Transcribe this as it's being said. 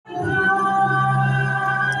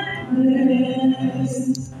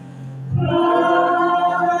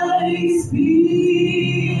Christ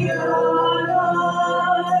be our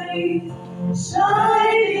light,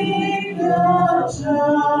 shining the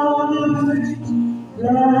church,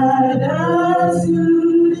 guide us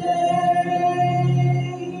today.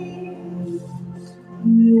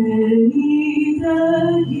 Many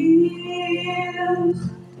the years,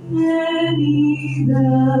 many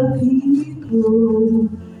the people,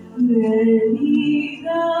 many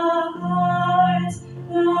the hearts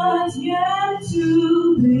that yet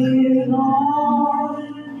to belong.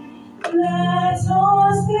 Let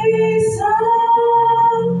us be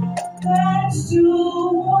some thanks to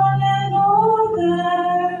one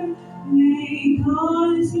another,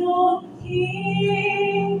 because your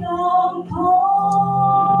kingdom come.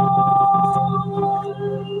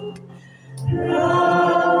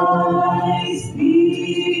 Christ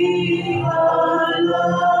be our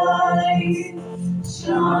light,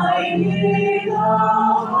 shining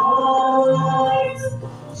our hearts,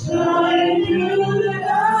 shine through the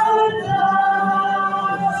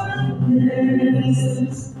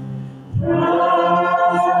darkness.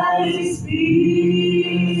 Christ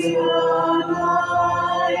be our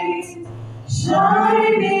light,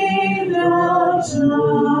 shining the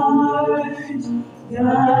church,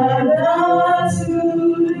 guide us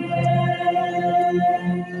today.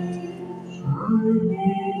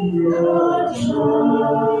 Shining the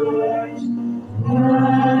church,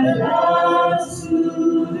 guide us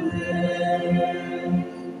today.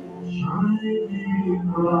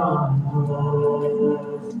 Shining our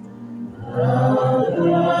hearts, guide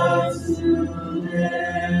us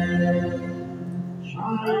today.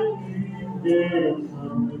 Shining the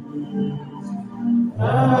families,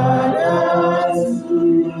 guide us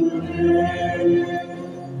today.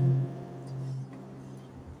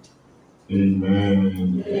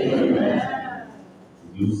 Amen. Amen.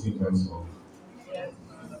 You sing that song.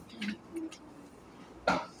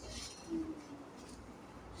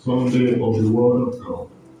 Sunday of the Word of God.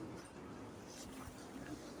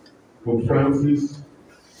 Pope Francis,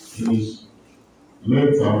 in his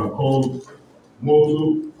letter called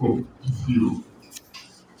Motu Propitio,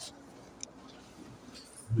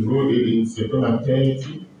 he wrote it in September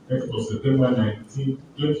 30, 30th of September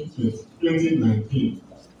 2019.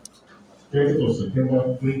 30th of September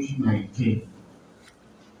 2019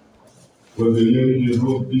 was the year he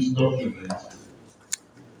wrote this document,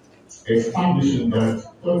 establishing that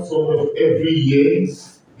third Sunday of every year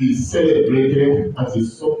is celebrated as a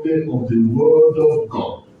Sunday of the Word of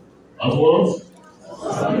God. As what?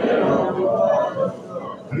 Sunday of the Word of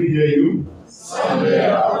God. Can you hear you? Sunday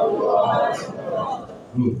of the Word of God.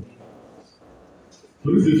 Good. To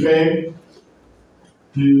this effect,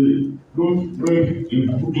 he wrote a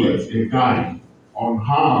booklet, a guide on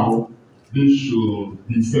how this should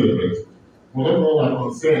be celebrated. For all are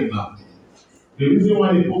concerned now, the reason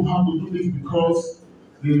why the Pope had to do this because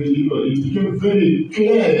it became very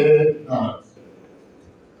clear that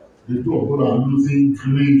the two of God are losing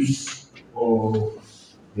glimpse of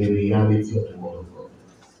the reality of the Word of God.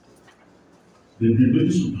 The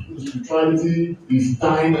biblical spirituality is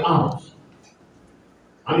dying out,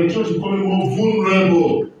 and the church is becoming more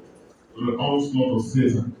vulnerable to the onslaught of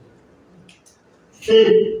Satan.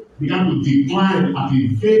 Faith began to decline at a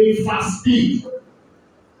very fast speed.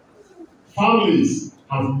 Families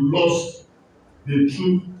have lost the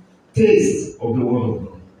true taste of the Word of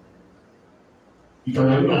God. It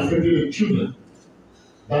can even affect the children.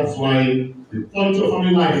 That's why the quality of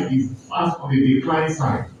family life is fast on the decline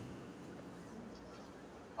side.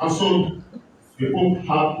 And so the Pope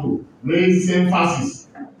had to raise emphasis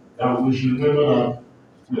that we should remember that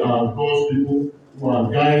we are God's people who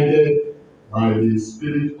are guided by the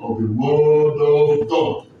Spirit of the Word of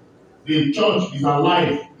God. The church is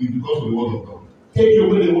alive because of the Word of God. Take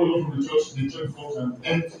away the Word from the church becomes an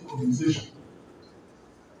empty organization.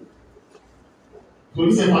 So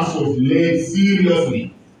this emphasis was laid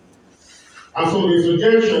seriously. And so the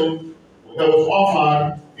suggestion that was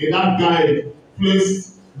offered in that guide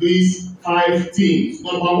placed these 5 things.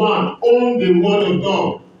 Number 1, own the Word of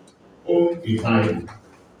God. Own the Bible.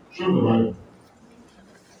 Show the Bible.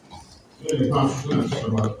 So in the past, when I talk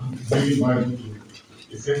about bringing Bible to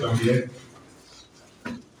a center here,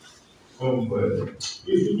 please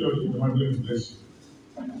if you are in the Bible, let me bless you.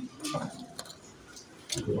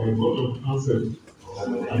 Because I got to answer.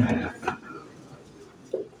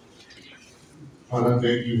 Father,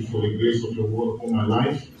 thank you for the grace of your word upon my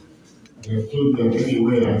life. You have told me that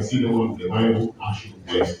anywhere I see the word of the Bible, I should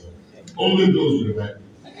bless them. Only those with the Bible.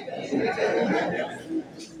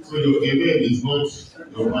 So your amen is not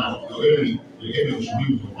your mouth. Your amen should be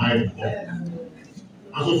with your Bible.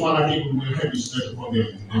 And so, Father, people will help you stretch upon them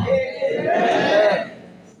now.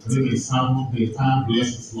 Let me sample the entire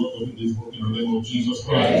blessings, Lord, of this book in the name of Jesus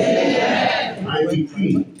Christ. I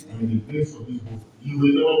decree, in the grace of this book, you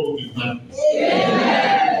will never walk in darkness.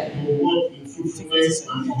 You will walk in fruitfulness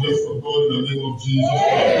and the blessing of God in the name of Jesus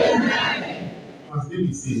Christ. As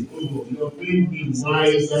David said, oh Lord, you have made me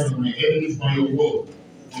wiser than my enemies by your word.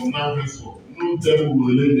 From now henceforth, no devil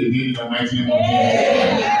will live again in the mighty name of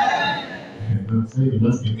Jesus Christ. And I'm saying the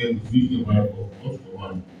last again, the 50 Bible, what's the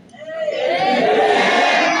one?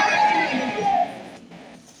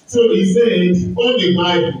 So he said, own the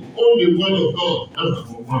Bible, own the word of God. That's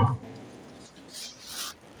number one.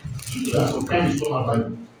 That's some kind of stuff about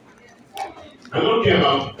Bible. I don't care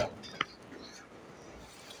about it.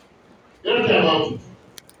 I don't care about it.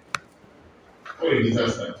 What a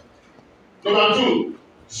disaster. Number two,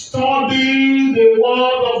 study the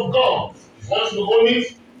word of God. If you want to own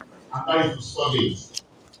it, apply to study it.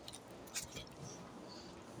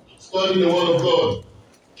 Study the word of God.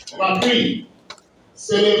 Number three,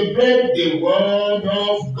 celebrate the word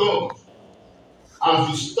of God. As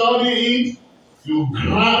you study it, you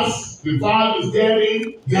grasp the values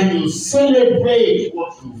therein, then you celebrate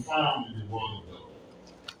what you found in the word of God.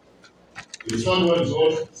 The third one is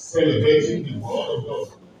what? Celebrating the word of God.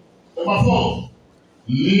 Number four,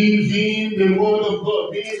 living the word of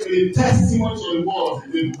God, being a testimony to the word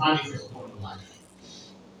that will manifest upon your life.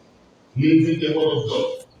 Living the word of God.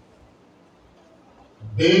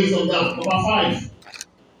 Based on that, number five,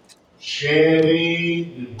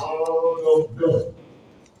 sharing the word of God.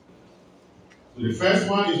 So the first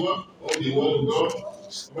one is what? Oh, the word of God.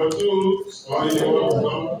 Number two, study the word of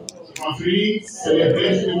God. Number three,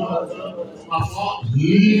 celebrate the word of God. Number four,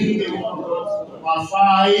 living the word of God. Number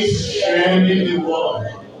five, sharing the word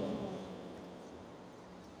of God.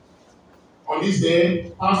 On this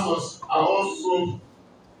day, pastors are also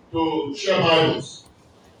to share Bibles.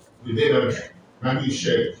 The day that is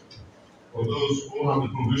shared for those who have the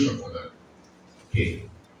provision for that. Okay.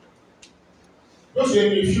 Just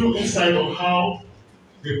a few insight on how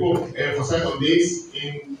the Pope emphasized on this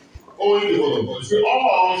in owning the word of God. He said,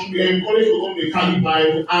 all should be encouraged to own the Catholic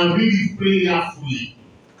Bible and read it prayerfully.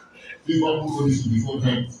 This is what people this before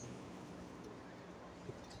times.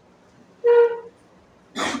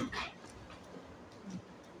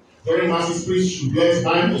 During masses, priests should bless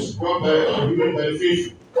Bibles brought by and given by the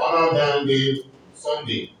faithful other than the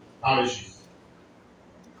Sunday parishes.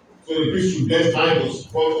 So the priest should bless Bibles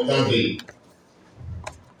brought on that day.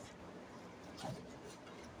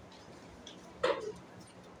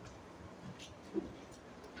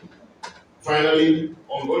 Finally,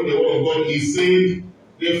 on going the word of God, he said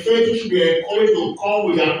the faithful should be encouraged to come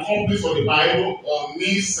with their copies of the Bible or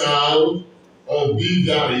missal or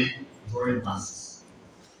bigary during masses.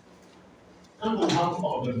 That will happen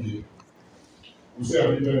all the day. We say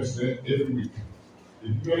our bigary every week. The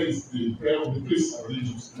bigary is the prayer of the priests and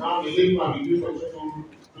religious. Now the layman will give permission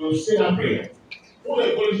to say that prayer. What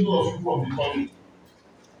encourage those of you from becoming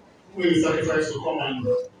who will sacrifice to come and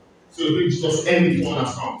celebrate Jesus anyone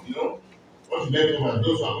has come, you know? What you left over,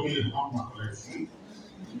 those who are coming to the come and collect.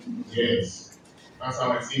 Yes. That's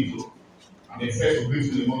how I see it too. And the first of grace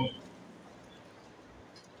in the morning.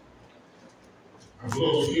 And for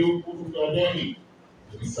those of you who are doing it,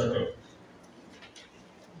 to be settled.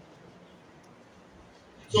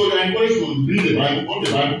 So you are encouraged to read the Bible, own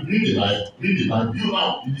the Bible, read the Bible, read the Bible. You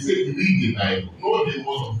now, you say read the Bible, know the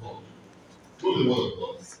word of God. Know the word of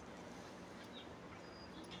God.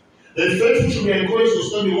 The faithful should be encouraged to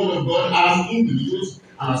study the word of God as individuals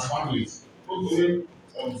and as families. Not only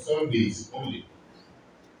on Sundays only.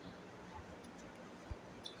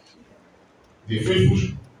 The faithful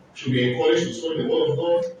should be encouraged to study the word of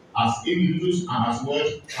God as individuals and as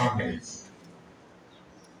what? Families.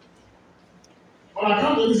 On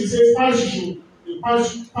account of this, he says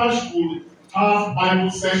parish will have Bible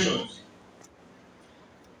sessions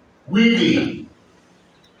weekly.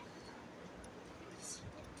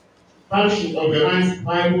 Parish should organize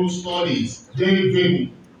Bible studies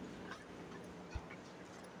daily,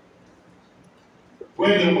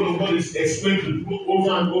 where the word of God is explained to people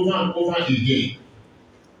over and over and over again.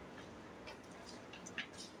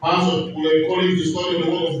 Pastors will encourage the study of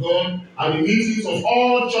the word of God at the meetings of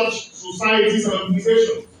all church societies and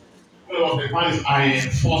organizations. One of the parties I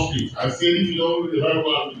enforced it. I said if you don't read the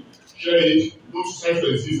Bible and share it, no society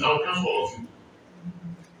exists, I will cancel all of you.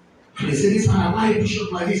 And they say this man, why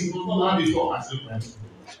bishop like this? It was not that before. I said, right.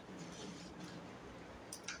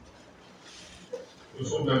 So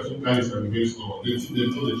sometimes some guys can be very small. They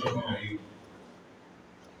know the church are you.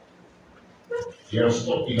 They are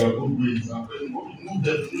stuck in their own ways, and when you want to move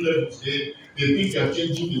them to levels, they think they are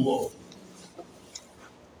changing the world.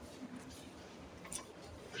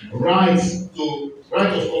 Right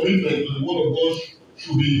of commitment to the word of God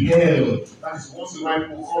should be held. That is once in a while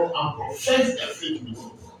people come and profess their faith in the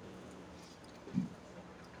word of God.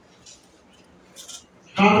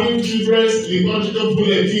 Having children's liturgical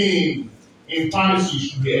bulletin in parishes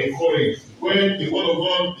should be encouraged, where the word of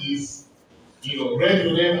God is, read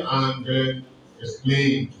to them and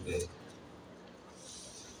explained to them.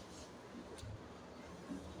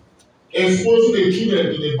 Exposing the children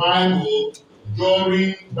to the Bible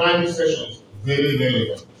during Bible sessions, very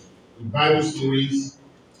relevant. The Bible stories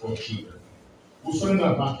for children. We started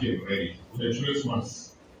that back here already with the children's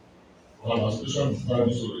mass. We'll have a special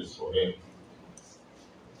Bible stories for them.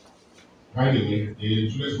 By the way, the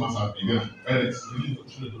children's mass has begun. Parents, we need the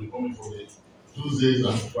children to be coming for the Tuesdays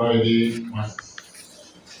and Friday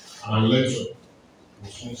masses. And our lecture will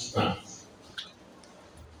soon start.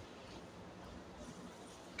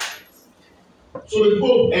 So the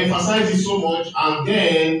Pope emphasizes so much, and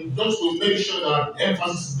then just to make sure that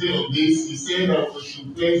emphasis is there on this, he said that we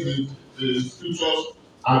should place the scriptures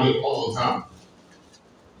at the altar.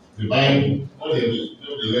 The Bible, not the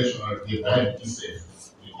lecture, the Bible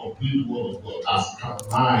itself, the complete word of God, as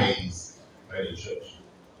canonized by the church.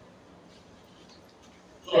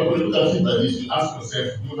 So when you look at it like this, you ask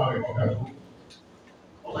yourself, do you have a pocket book?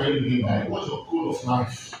 What are you living by? What's your code of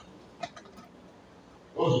life?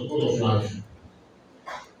 What's the code of life?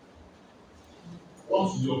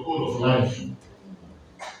 What's your code of life?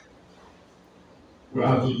 We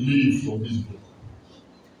have to live from this book.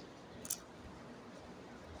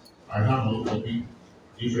 I have no copy,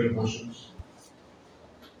 different versions.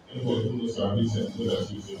 Anybody who knows our business know that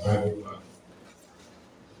he's a Bible man.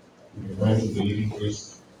 The Bible believing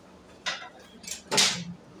Christ.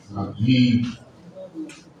 And live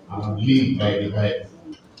by the Bible.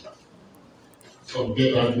 So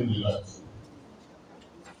get out in the light.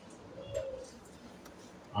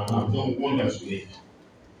 And I've done wonders with it.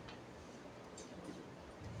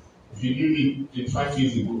 If you knew me 5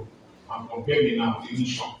 years ago and compare me now, you'll be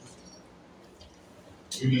shocked.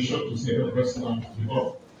 You'll be shocked to say that person has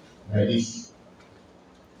become like this.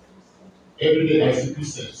 Every day I see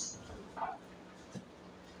Christians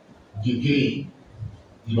decaying,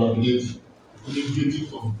 evaluating, getting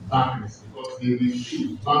from darkness because they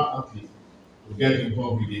refuse violently to get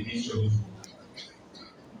involved with the nature of this book.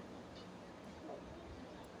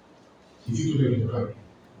 Is it too heavy to carry?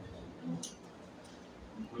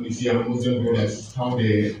 When you see our Muslim brothers, how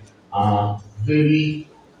they are very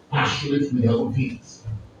passionate with their own things.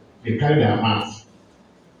 They carry their mats.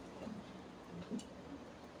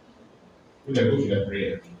 When they go to their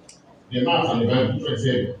prayer, the mats and the Bible, which one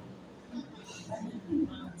say?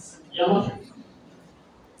 Yeah, what?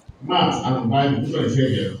 Mats and the Bible, which one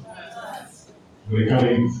say? So they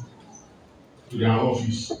carry it to their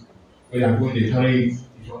office. When they are going, they carry it.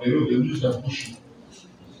 If on the road, they use that push.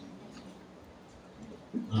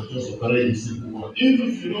 And just to carry the simple one. Even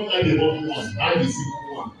if you don't like the bottom one, buy the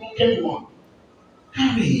simple one, pocket one.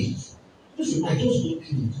 Carry it. Listen, I just go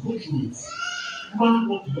through it. Go through it. Mark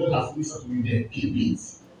what the Lord has listened to you there. Keep it.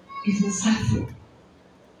 It's insightful.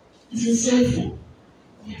 It's insightful.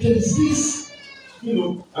 There is this,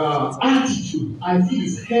 attitude I feel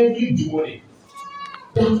is heavily demonic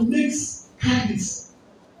that makes Catholics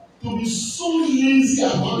to be so lazy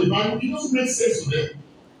about the Bible. It doesn't make sense to them.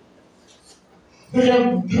 They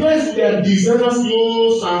can dress their designer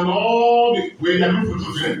clothes and all the way they are going for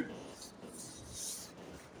children.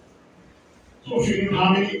 So if you know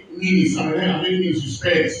how many minutes you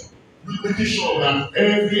spend making sure that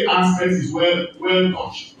every aspect is well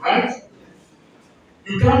touched, right?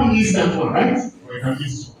 You can't miss that one, right? Or you can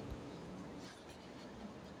miss this one.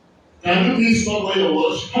 Can you miss not wear your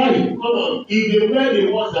watch? Hey, come on. If they wear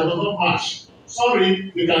the watch that does not match,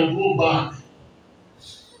 sorry, they can go back.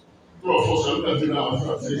 Two of us are looking at now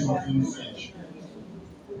and say something strange.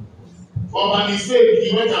 For my mistake,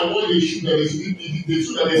 he went and wore the shoe that is the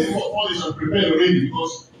shoe that they polish and prepare already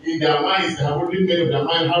because in their minds they have already made up their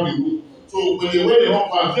mind how they will. So when they wear the hot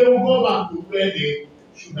back, they will go back to where the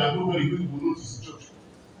shoe that nobody will notice in church.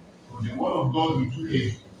 So the word of God will do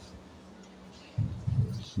it.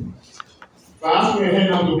 If I ask your head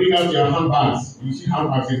now to bring out your handbags, you see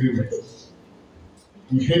handbags everywhere.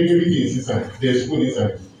 With everything inside. There's food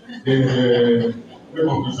inside. There's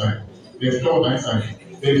makeup inside. There's cloth inside.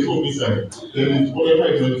 There's soap inside. There is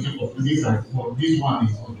whatever is on the of inside. But this one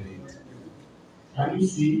is not there. Can you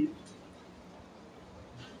see?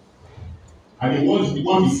 And the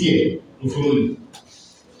one is here to follow you.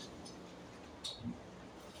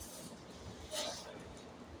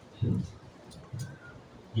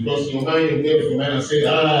 Because your mind, you get your mind and say,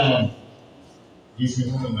 this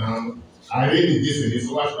is not now. I read this and this,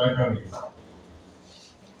 so what should I carry?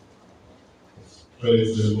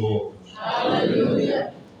 Praise the Lord.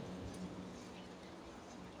 Hallelujah.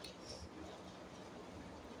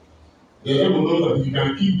 The devil knows that if he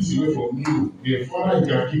can keep this away from you, the further he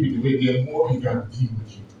can keep it away, the more he can deal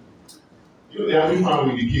with you. You know, the army fowl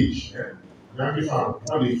in the cage. The army fowl,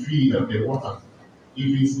 how they feed and they water.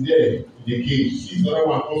 If it's there in the cage, see the other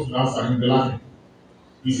one comes to the outside, he'll be laughing.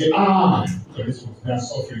 He say, look at this one, they are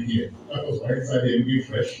suffering here. That was right inside there, looking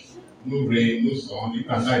fresh. No rain, no sun, you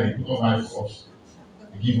can die, they put on life for us.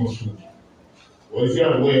 They give us food. But is he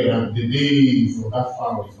aware that the days of that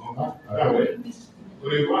fowl is not that? Are they aware? So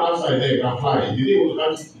they go outside there, you can fly. The day will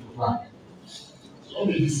catch it, you can fly. So don't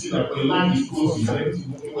be deceived that when your life is closing and everything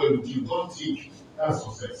moving well with you, don't think that's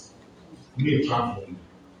success. You may trap for you.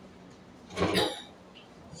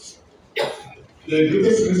 The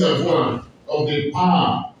greatest reservoir of the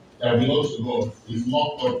power that belongs to God is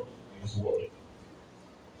locked up in His Word.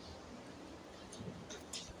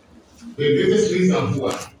 The greatest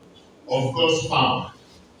reservoir of God's power,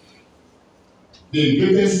 the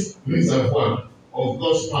greatest reservoir of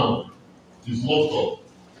God's power is locked up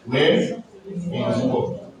where? In His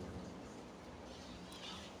Word.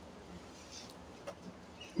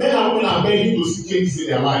 Men and women are begging to see changes in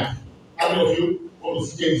their life. How many of you want to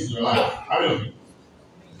see changes in your life? How many of you?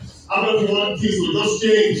 How many of you want things to just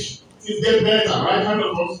change? Things get better, right? How many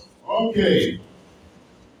of us? Okay.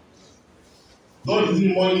 God is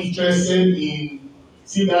more interested in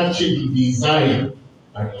seeing that change you desire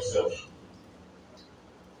than yourself.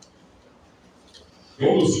 They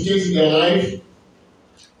want to see change in their life.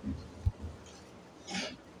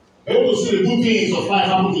 They want to see the good things of life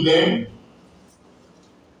happen to them.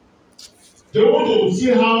 They want to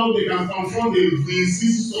see how they can confront the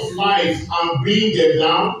vicissitudes of life and bring them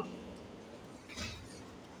down.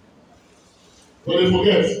 But they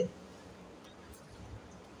forget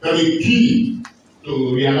that the key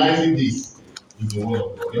to realizing this is the word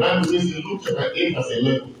of God. The Bible says in Luke chapter 8, verse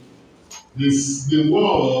 11, the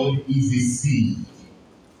word is a seed.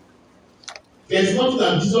 There's nothing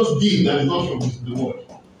that Jesus did that is not from the word.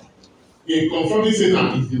 In confronting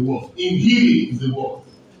Satan is the word. In healing is the word.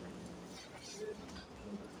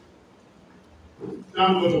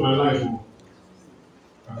 Thank God for my life.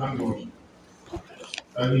 I thank God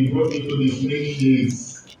that He brought me to these many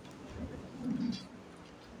days.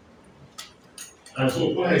 And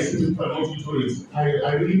so when I see people not into it,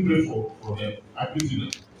 I really pray for them. I pray to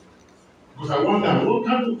them. Because I wonder,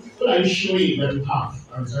 what are you showing that you have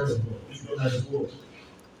outside of God? It's not His word.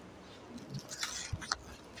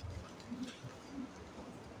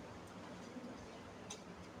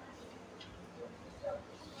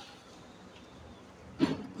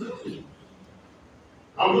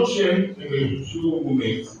 I'll just share in a few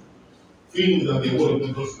moments things that the word of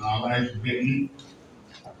God does in our lives greatly.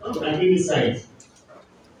 Not like any sight.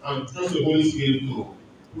 And trust the Holy Spirit to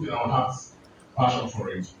put in our hearts passion for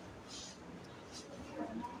it.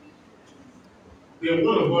 The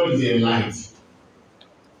word of God is a light.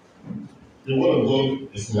 The word of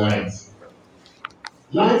God is light.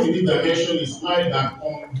 Light in this dimension is light that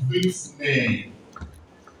convicts men.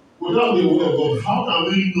 Without the word of God, how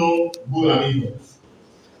can we know good and evil?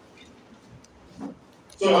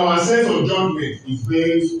 So our sense of judgment is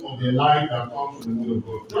based on the light that comes from the word of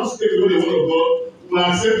God. Just take away the word of God, we will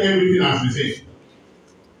accept everything as we say.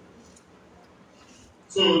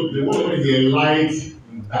 So the word of God is a light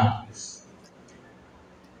in darkness.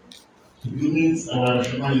 It limits our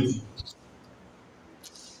rationality.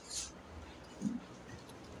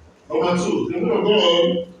 Number two, the word of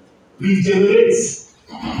God regenerates.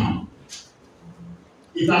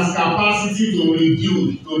 It has capacity to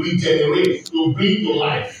rebuild, to regenerate, to bring to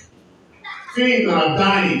life. Things that are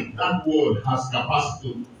dying, that word has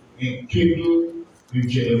capacity to enkindle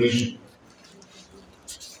regeneration.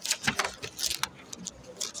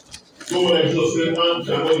 So when Jesus said, man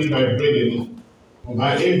cannot live by bread alone, but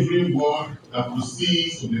by every word that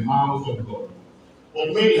proceeds from the mouth of God.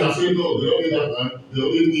 But many have said, no, they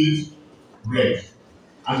only need bread.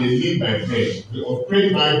 And they live by bread. They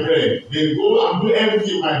operate by bread. They go and do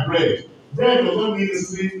everything by bread. Bread does not mean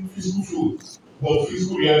necessarily physical food, but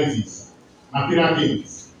physical realities, material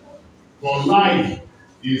things. But life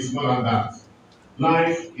is more than that.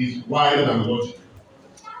 Life is wider than logic.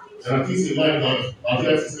 There are things in life that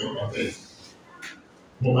material system can test.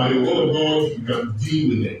 But by the word of God, you can deal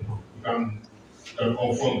with them. You can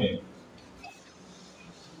confront them.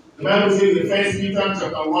 The Bible says in 1 Peter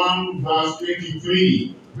chapter 1, verse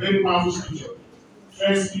 23, very powerful scripture.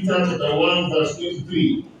 1 Peter chapter 1, verse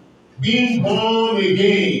 23. being born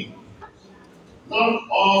again, not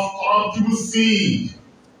of corruptible seed,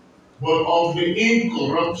 but of the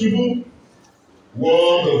incorruptible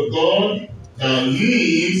word of God that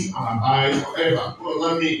lives and abides forever. What does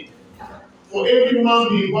that mean? For every man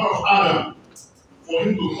being born of Adam, for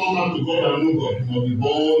him to come back to God and know God, he must be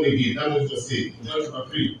born again. That was just say in John chapter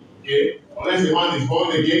 3. Okay? Unless a man is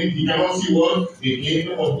born again, he cannot see what? The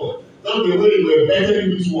kingdom of God. Not the way you were better in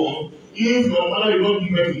this world. If your mother did not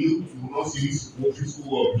give birth to you, you will not see this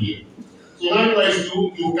physical world here. So likewise,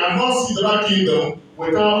 you cannot see the kingdom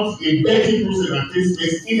without a birthing process that takes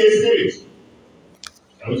place in the spirit.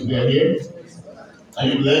 Are we together here? Are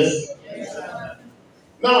you blessed?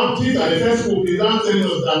 Now, these are the first book. They now telling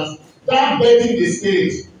us that birthing the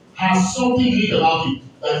spirit has something unique about it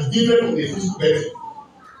that is different from the physical birthing.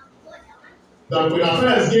 That when our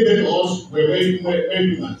parents gave birth to us, we're very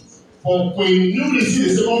human. But when you receive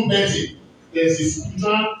the second birthing, there's a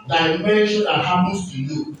spiritual dimension that happens to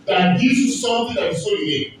you that gives you something that is so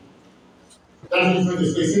unique. That's what the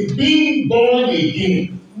Spirit says. Being born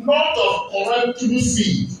again, not of corruptible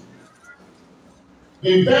seed.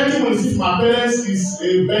 The birthing we receive from our parents is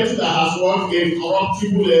a birthing that has what? A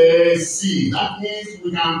corruptible seed. That means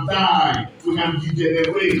we can die, we can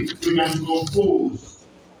degenerate, we can decompose,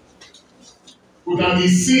 we can be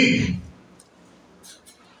sick.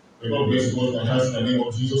 May God bless God that has in the name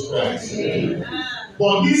of Jesus Christ. Amen.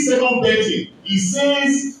 But this second birthing, he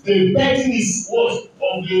says the birthing is what?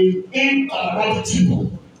 Of the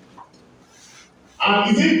incorruptible.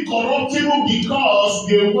 And is it corruptible because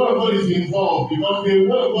the word of God is involved? Because the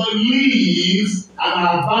word of God lives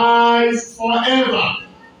and abides forever.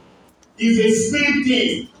 It's a spirit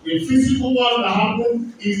thing. The physical one that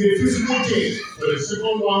happened is a physical thing. But the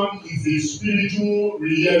second one is a spiritual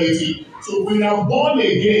reality. So when you are born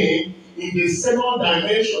again, in the second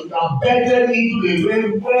dimension, you are bedded into the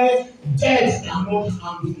realm where death cannot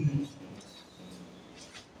handle you.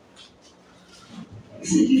 You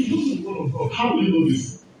see, if you don't know the word of God, how will you know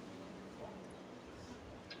this?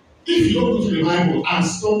 If you don't go to the Bible and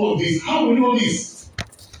study this, how will you know this?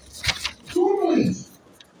 You don't know it.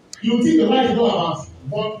 You think the life is all about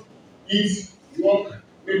work, eat, work,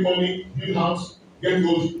 make money, build house, get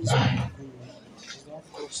gold, die.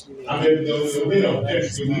 And then the way of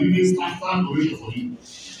death, they will really start to wait for you.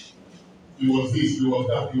 It was this, it was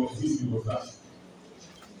that, it was this, it was that.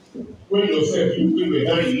 When yourself, you were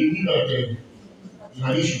dying, you knew that you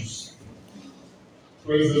had issues.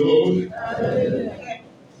 Praise the Lord.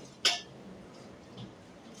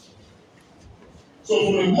 So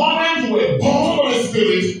from the moment you were born of the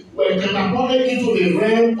Spirit, we were catapulted into the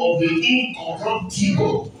realm of the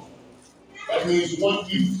incorruptible. That means what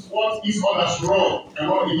is others wrong and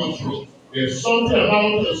what is not wrong. There's something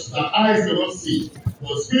about us that eyes cannot see.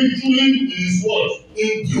 But spiritually is what?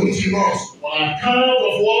 Imbued in us. On account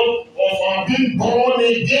of what? Of our being born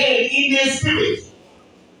again in the Spirit.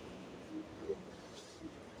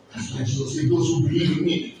 That's why Jesus said, those who believe in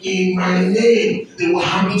me, in my name, they will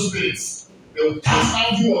handle spirits. They will cast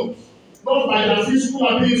out demons. Not by their physical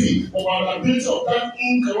ability, but by the ability of that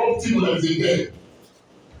incorruptible that is in them.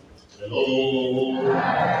 Hello.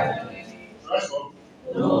 Nice one.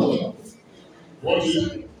 No. Want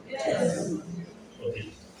it? Yes. Okay.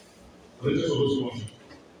 Let us also want it.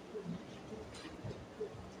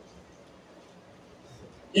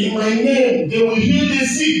 In my name, they will heal the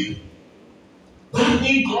sick. That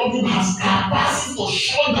incorruptible has capacity to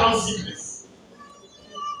shut down sickness.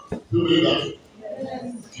 Do you believe that?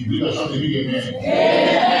 Yes. If you believe that, shout a big amen.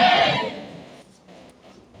 Yes.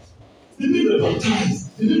 The people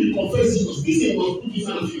baptized, the people confess Jesus. This thing was put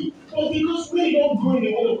inside of you. But because when you don't grow in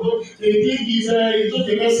the word of God, they think it's just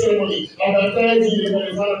a nice ceremony. I baptize you, and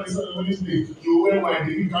the Father and the Son and the Holy Spirit. You wear white,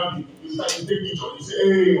 the big candy, you start to take picture. You say,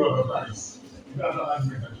 hey, you are baptized. You don't have that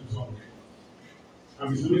argument that you somewhere.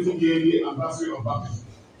 I'm celebrating the anniversary of baptism.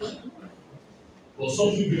 But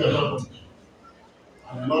something bigger happened.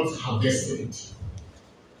 I'm not harvesting it.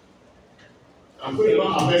 And when you're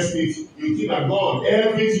not harvesting it, you think that God,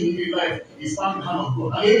 everything in your life is part of the hand of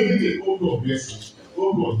God. And everything, oh God bless you.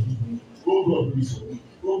 Oh God give me. Oh God bless me.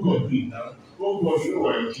 Oh God give now. Oh God, you know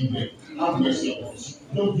why you're children. Have mercy on us.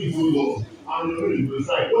 Don't give no love. And you know you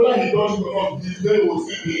glorify. Whether he does or not, his name will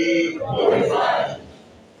still be glorified.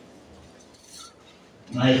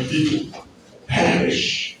 My people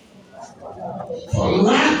perish for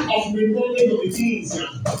lack of the knowledge of the things he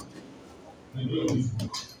has done. The knowledge of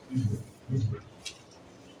this book.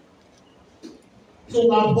 So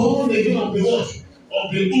we are born again of the what?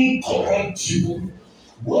 Of the incorruptible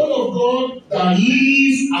word of God that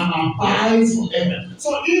lives and abides forever. So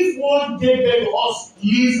if one gave birth to us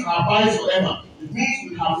lives and abides forever, it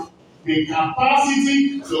means we have the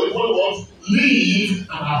capacity to what? Live and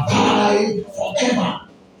abide forever.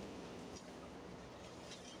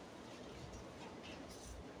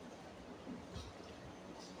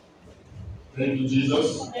 Thank you, Jesus.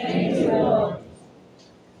 Thank you, Lord.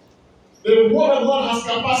 The word of God has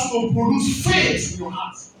capacity to produce faith in your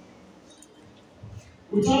heart.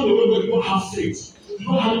 Without the word of God, you don't have faith. You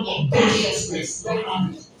don't have audaciousness. You don't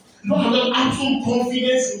have it. You don't have that absolute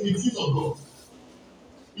confidence in the things of God.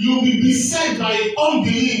 You will be beset by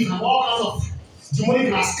unbelief and all kinds of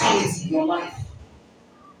demonic rascality in your life.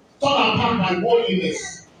 Torn apart by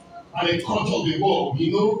worldliness and the culture of the world.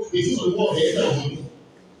 You know, the things of the world, they enter on you.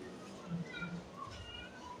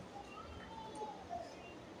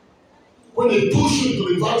 When they push you to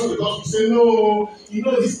the voice of the gospel, you say, no, you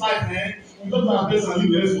know this life, man. You don't have place and live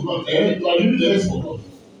the rest for God. You are living the rest for God.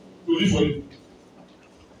 To live for you.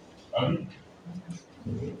 Amen.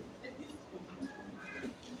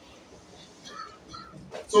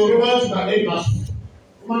 So Romans 10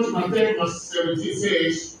 verse 17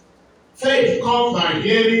 says, faith comes by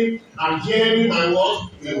hearing, and hearing by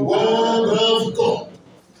what? The word of God.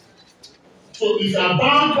 So if you are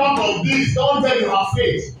bankrupt of this, don't tell you have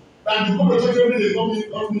faith. That you go to church every day, don't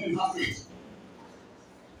mean you have faith.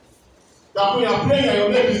 That when you are praying and your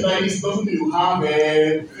leg is like this, doesn't mean you have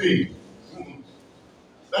faith.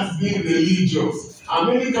 That's being religious. And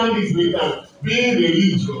many candidates believe that being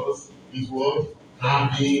religious is what?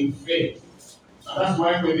 Having faith. And that's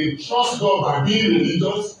why when they trust God by being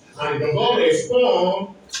religious and the God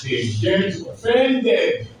respond, they get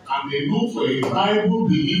offended and they look for a Bible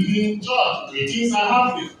believing church where things are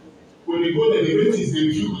happening. When they go there, the way things they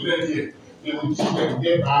refuse to let here, they will teach them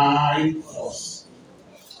there by force.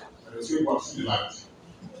 And they say, what's the light?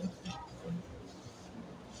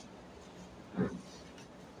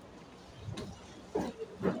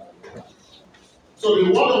 So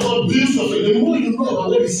the word of God builds your faith. The more you know about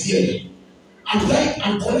what is here, and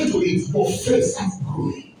connect to it, your faith starts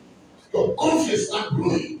growing. Your confidence starts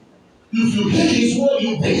growing. If you hear his word,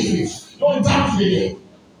 you believe it. Don't doubt it again.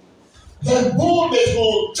 The boldness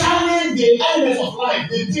will challenge the elements of life,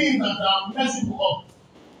 the things that are messing you up.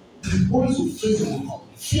 The boldness will face it will come.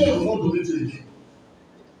 Fear will not dominate it again.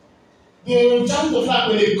 The challenge of life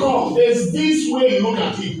when they come, there's this way you look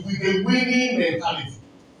at it with a winning mentality.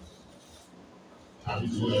 Have you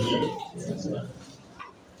seen that?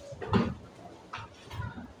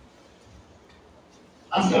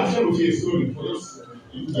 I've shared with you a story for just a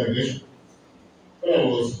little digression. When I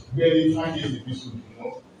was very 5 years in prison,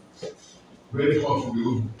 very hot from the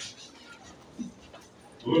oven.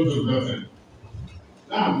 The oven was nothing.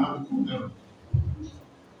 Now I'm cool now.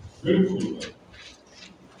 Very cool now.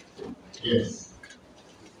 Yes.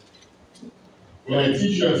 When I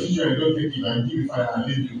teach you, I don't take it, I give you fire, I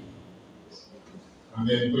leave you. And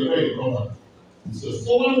then whenever you come back. So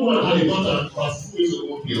one woman had a daughter who was 2 years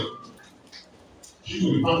old. She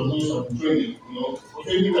will be part of those training, But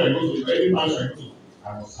anywhere I go to, any branch I go to, I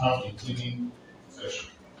must have a training session.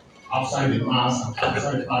 Outside the mass and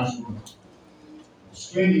outside the classroom.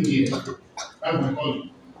 Training here. That's my calling.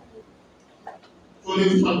 So there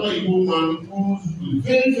is another Igbo man who's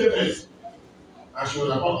very famous. And she was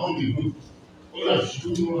about on the group. Only that she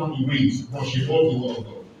didn't know how to read, but she loved the word of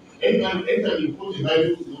God. Anytime you put the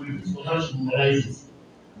Bible to read for her, she memorizes.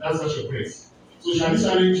 That's how she prays. So she had this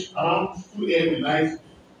challenge around 2 a.m. in the night.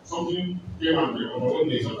 Something came on her own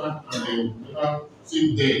day, and the daughter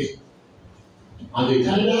seemed dead. And they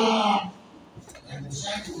carried her and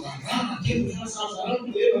decided to run and take the first house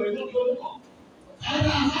around the area and don't know.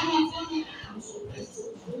 Father, I'm so blessed.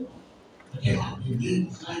 I came out the day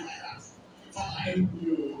was like that. Father, help me,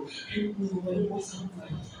 what's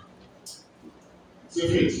happening? Say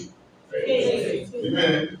faith. Faith.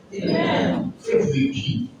 Amen. Amen. Faith is the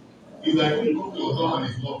key. It's like when you come to your door and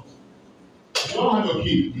it's locked. If you don't have your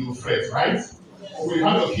key, you will fret, right? But when you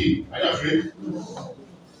have your key, are you afraid?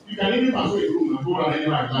 You can even pass through a room and go around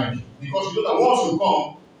anywhere you like. Because you know that once you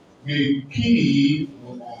come, the key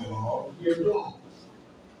will unlock your door.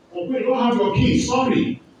 But when you don't have your key,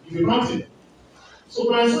 sorry, you'll be Martin. So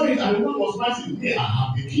when I saw it, and the one was Martin, me, I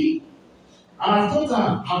have the key. And I thought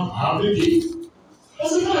I have the key. I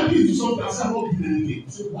said, no, I need to do something. I said, I'm not doing anything. He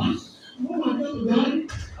said, what? You want my girl to die?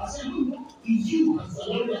 I said, no, it's you. I said,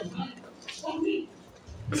 I'm not dying. It's not me.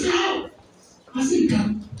 He said, how? I said, you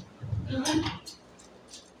can.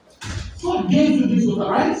 God gave you this water,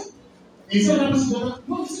 right? He said, no, this is water.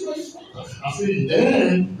 I said,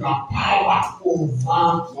 then the power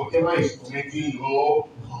over whatever is tormenting your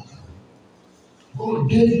body. God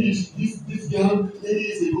gave you this girl many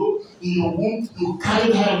years ago in your womb. You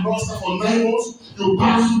carried her and nursed her for 9 months. You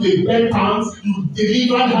passed through the bed pounds. You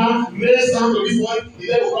delivered her, raised her to this one. The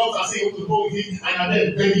devil comes and says, "You want to go with him," and are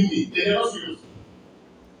then begging me. They never serious.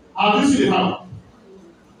 Have you seen the farm?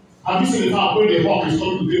 Have you seen the farm when the hawk is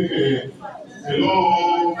coming to take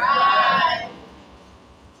hello?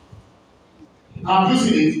 Have you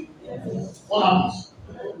seen it? What happens?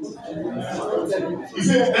 He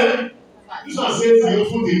said, this one says you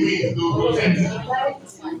open the wind to protect.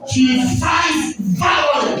 She fights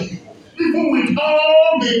violently, even with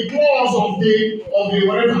all the claws of the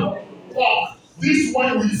whatever. But this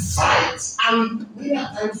one will fight, and many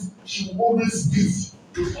times she will always beat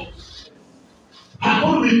the hawk. Her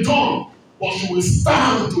own will turn, but she will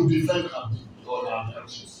stand to defend her God and her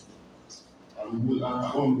actions. And we will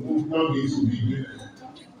not be to be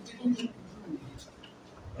great.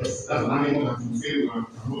 That's an animal that will say, "I'm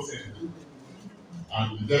not saying." And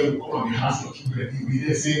the devil come and ask your children. He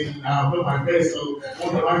will say, "I'm not my best, so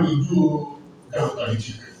whatever you do, that's what I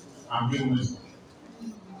chicken." I'm being wisdom.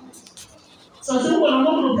 So I said, "Well, I'm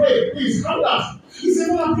not going to pray. Please, calm down." He said,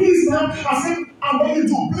 "Well, please, man." I said, "I'm begging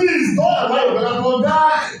to. Please, don't allow your brother to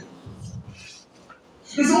die."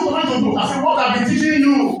 He said, "What am I to do?" I said, "What I've been teaching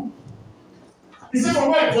you." He said, "From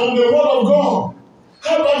where?" "From the word of God."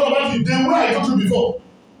 How do I go about it? The way I taught you before.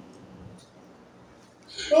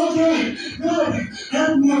 "Okay, God,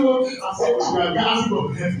 help me, Lord." I said, "You are asking God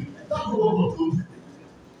to help me." That's what God told me.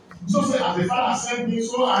 So say, "As the Father sent me,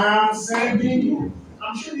 so I am sending you."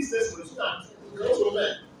 I'm sure this testimony so that you can also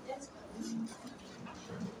learn.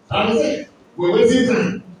 And I said, "We're wasting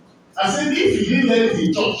time." I said, "If you didn't learn it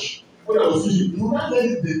in church, what I was teaching, you will not learn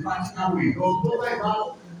it the practical way. Don't like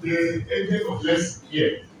how the agent of lesson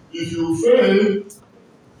here. If you fail,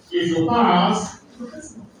 if you pass,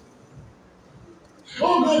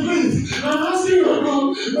 "Oh God, please, I'm asking you,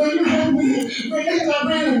 God, may you help me, may you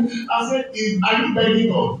intervene." I said, "Are you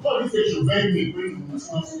begging God?" God didn't say you should beg me when you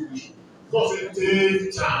must not solution. God said,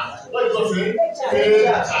 "Take charge." What did God say? Take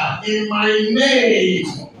charge. In my name.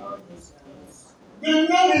 The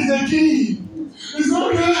name is the key. It's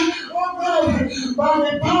okay. Oh God, by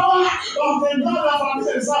the power of the God of our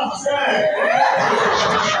himself said.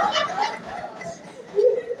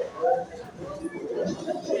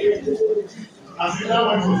 As if that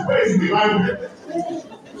one was praising the Bible.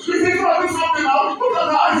 She said, "God, do something now. Look at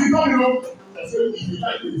how easy coming up." I said, "If you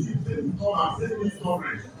like it, you take the turn and say this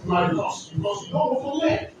coverage. You are lost because you don't want to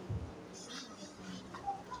learn."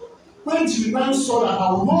 When she now saw that I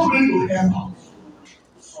was not ready to help her,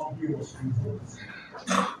 something was involved.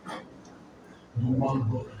 The woman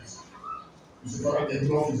God Christ. He said, "Father,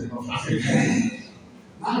 enough is enough." I said, "Hey,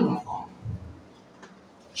 now you have come."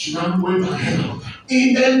 She now went ahead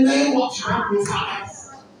in the name of Jesus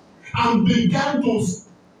and began to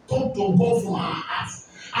talk to God from her heart.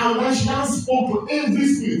 And when she now spoke to every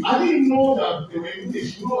spirit, I didn't know that they were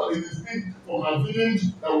English. You know that it is a spirit from her village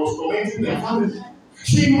that was tormenting their family.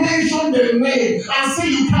 She mentioned the name and said,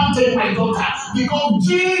 "You can't take my daughter because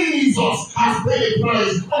Jesus has paid a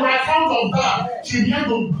price." On account of that, she began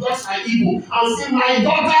to bless her evil and say, "My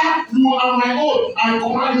daughter, you are my own. I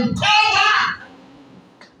command you, come back."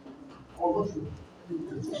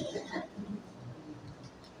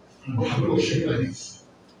 I'm going to share like this.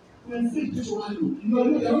 When faith is over you, you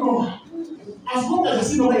don't know. As long as you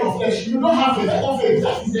see over your flesh, you don't have faith. I don't faith.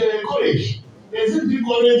 That is the courage. There's a big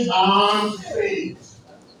courage and faith.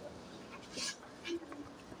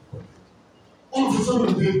 All of a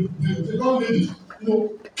sudden, the young lady,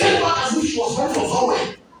 came back as if she was running from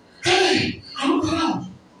somewhere. "Hey, I look around.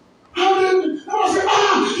 How did I say,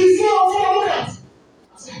 he's here over look at?"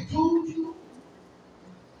 I said, "I told you."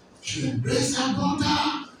 She embraced her daughter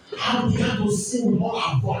and began to sing with all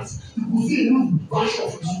her voice. You could see a new version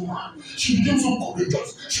of this woman. She became so courageous.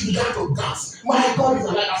 She began to dance. My God is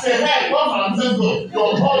alive. I said, "Hey, God, God,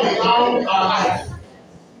 your God is now alive."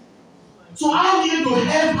 So I needed to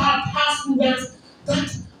help her pass through that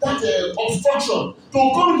obstruction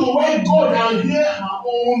to come to where God can hear her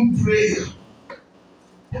own prayer.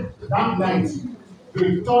 That night,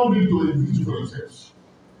 they turned into a vigil for themselves.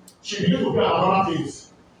 She began to pray about other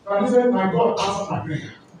things. And I said, "My God, answer my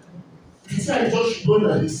prayer." He said, "I just should go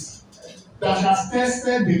like this. That she has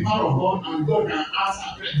tested the power of God and God can answer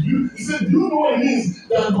her prayer." He said, "Do you know what it means?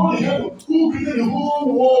 That God in heaven, who created the whole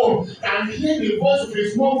world, can hear the voice of a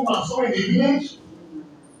small woman somewhere in the village?"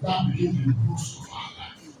 That became the boost of her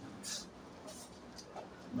life.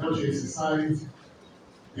 Now she exercised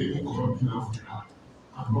the incorruptible of her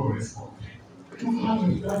and God responded.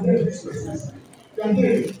 You are there this person. You are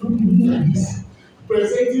there looking like this,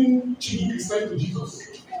 presenting chicken Christ to Jesus.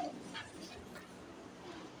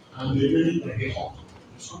 and they really like a hawk.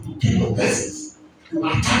 So to keep your blessings, you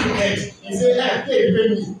attack your head. You say, hey, you pay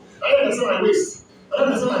me. I don't understand my waist. I don't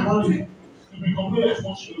understand my money. You be complaining like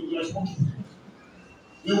small children.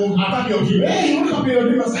 You will attack your dream. Hey, you wake up in your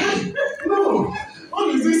dream and say, hey, no,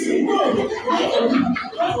 what is this thing? No,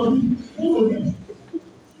 not for me.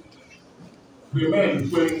 The men,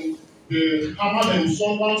 when they hammer them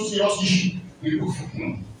someone serious issue, they look for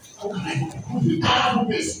him. How can I go? Who's the powerful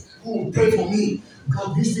person who will pray for me?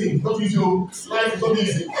 God, this thing is not easy. Life is not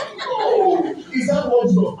easy. No, is that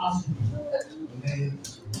what God asked you?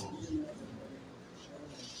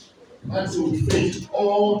 And so with faith,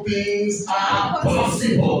 all things are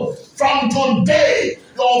possible. From today,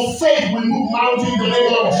 your faith will move mountains in the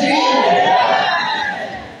name of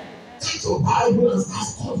Jesus. Take your Bible and start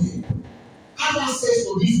studying. Have access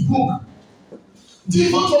to this book.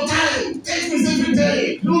 Devote your time. Take this every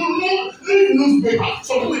day. Read newspaper.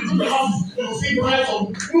 Some people do the house. You see price of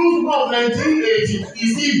newspaper of 1980. You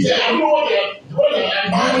see there. I don't know what they are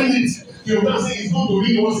buying it. They will not say it's going to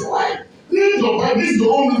read once in a while. Read your Bible. This is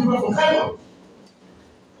your own newspaper from heaven.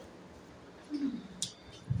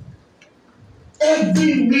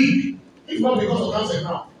 Every week, if not because of cancer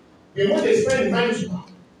now, they want to spend in time super.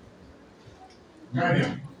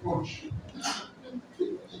 Guardian, watch.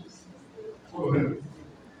 Follow them.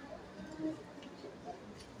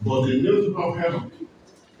 But the newspaper of heaven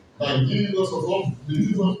that gives us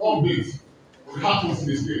updates what happens in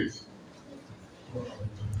the spirit.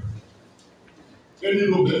 Any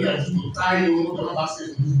rope that you are used to tie you, not to have access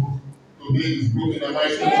to this book. Today is broken and my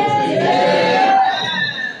spirit.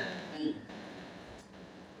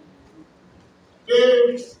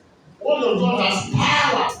 The word of God has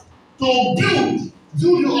power to build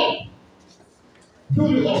you up.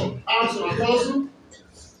 Build you up. Acts of Apostles,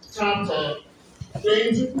 chapter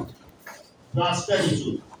 20, verse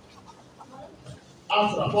 32.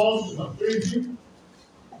 Acts of Apostles, chapter 20,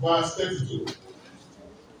 verse 32.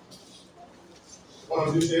 What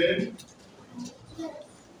does it say?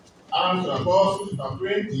 Acts of Apostles, chapter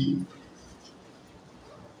 20,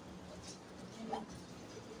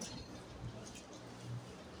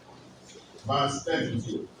 verse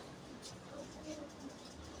 32.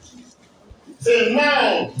 Say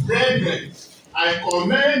now, brethren, I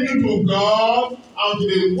commend you to God and to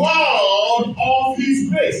the word of His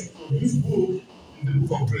grace. So this book is the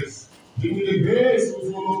book of grace. Give me the grace to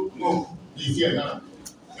follow. No, He's here now.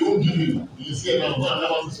 He won't give you. He's here now. God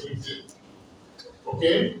never wants to say it.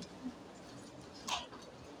 Okay?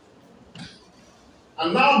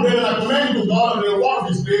 And now, brethren, I commend you to God and to the word of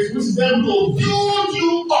His grace, which is able to build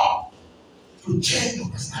you up, to change your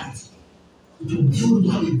personality, to build you to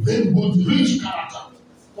have a very good, rich character.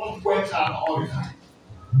 Not poor character all the time.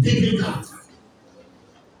 Big character.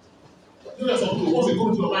 You know, some people, once they go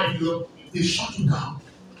into your life, they shut you down.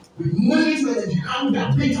 With negative energy,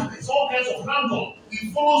 anger, bitterness, all kinds of rancor.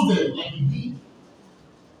 It follows them like a bee.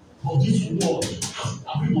 But this word has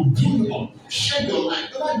ability to build you up, shape your life.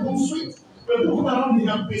 Your life becomes sweet. When people around you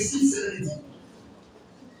can perceive serenity,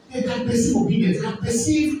 they can perceive obedience, they can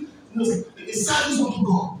perceive the service unto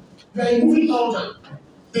God. You are a moving mountain.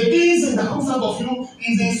 The incense that comes out of you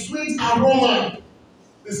is a sweet aroma.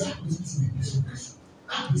 They say, this person is a peaceful person.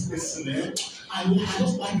 This person, I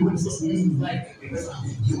just like the way this person lives his life. The rest of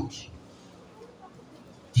the build.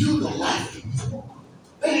 Build your life in this book.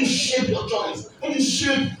 Let it shape your choice. Let it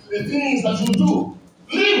shape the things that you do.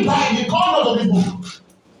 Live by the conduct of this book.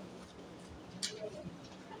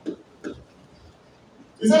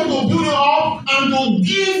 It's able to build you up and to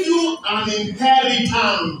give you an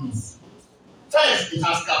inheritance. First, it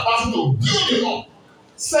has capacity to build you up.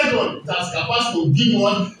 Second, it has capacity to give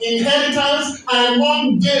one inheritance and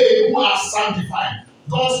one day who are sanctified.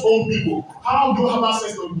 God's own people. How do you have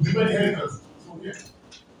access to divine inheritance? So here.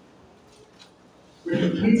 When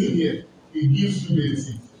you're meeting here, it gives you the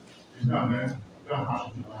receipt. You don't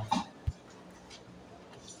have to do that.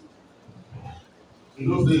 In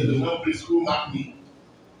those days, the one place who marked me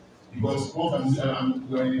because once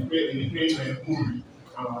we're in the praying movie,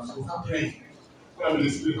 and I was start praying. When I'm in the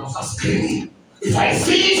spirit, I'll start screaming. If I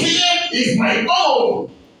see it here, it's my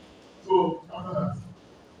own. So after that,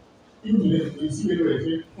 even today, when you see me there,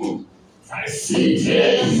 say, if I see it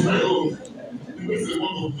here, it's my own. It makes a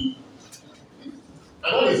lot of me.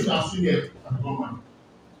 And all the things I've seen here, I've gone man.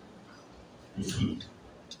 It's good.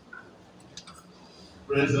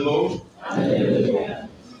 Praise the Lord. Hallelujah.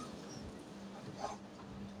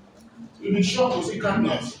 You'll be shocked to see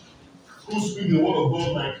cardinals who speak the word of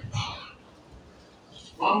God like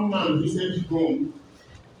one man recently grown,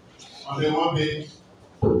 and then one day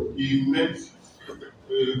he met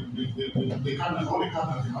the cardinals, all the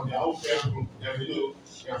cardinals, they have their own prayer group. They have,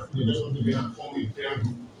 they just want to be and form a prayer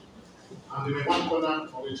group. And they were one corner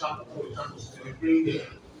of the chapel, they were praying there.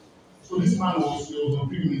 So this man was on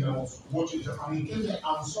pilgrimage and was watching the and he came there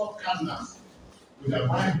and saw cardinals with their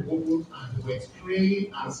Bible open and they were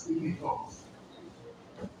praying and speaking in tongues.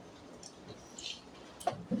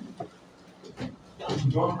 And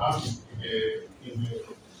we don't have in the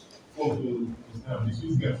phone to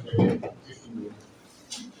dismiss them from the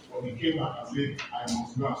but he came back and said, I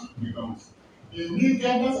must go and speak in tongues. You need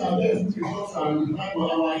cardinals are there speaking in tongues and we have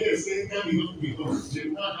our ear saying, can we not speak in tongues? They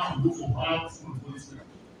can't have to go for parts and Holy Spirit.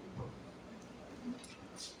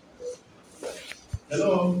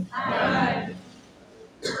 Hello? Hi.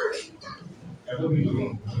 I don't need to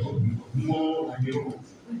run. I don't need to more like a robot.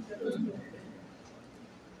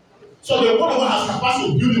 So the word of God has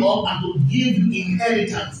capacity to build you up and to give you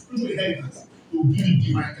inheritance, spiritual inheritance, to give you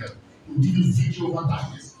divine health, to give you victory over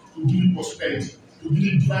darkness, to give you prosperity, to give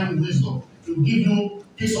you divine wisdom, to give you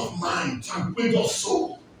peace of mind, tranquility of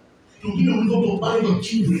soul, to give you wisdom to marry your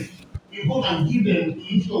children. You go and give them to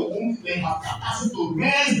each your womb, they have capacity to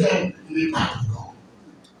raise them in the path of God.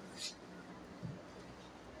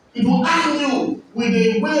 It will arm you with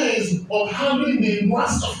the ways of handling the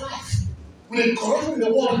worst of life. With the corruption in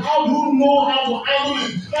the world, how do you know how to handle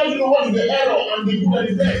it? How do you know what is the error and the good that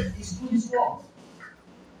is there? It's good, it's wrong.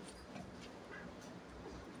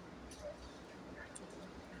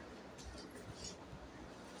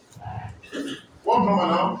 What number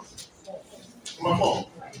now? Number 4.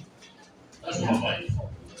 That's number 5.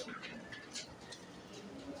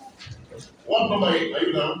 What number are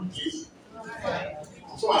you now, please?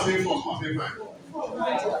 Some are saying 4, some are saying 5.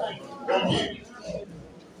 Okay.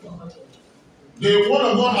 The word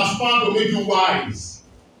of God has power to make you wise.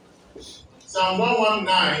 Psalm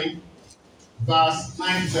 119, verse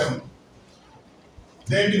 97.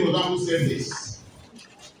 David was who said this.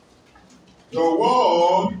 Your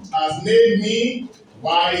word has made me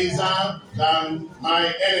wiser than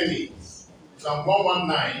my enemies. Psalm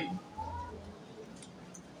 119,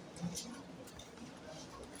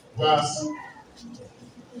 verse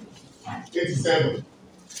 87.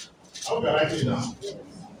 I hope you're writing it down.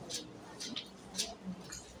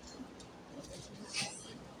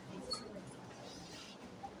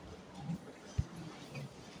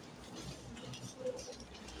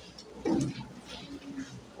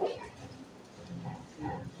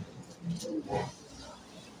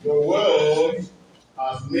 Your word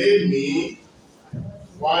has made me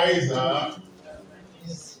wiser .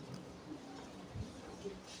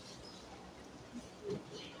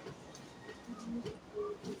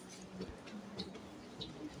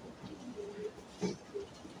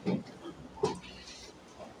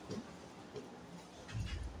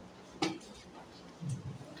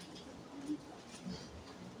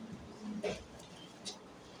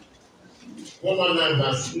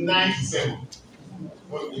 Verse 97.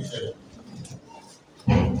 What he said.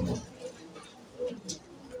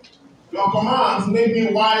 Your commands make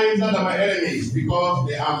me wiser than my enemies because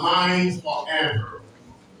they are mine forever.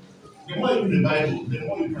 The more you read the Bible, the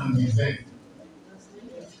more you can discern.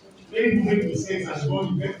 Many people make mistakes and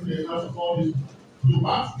God get to the house of all these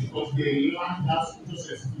doers because they lack that spiritual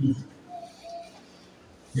sensitivity.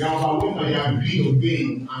 They are overwhelmed by their greed of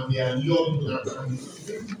gain and they are lured into that. And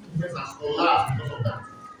the has collapsed because of that.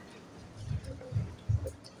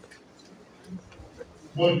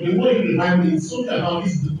 But the more you read the Bible, it's something about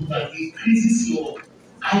this book that increases your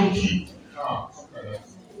IQ.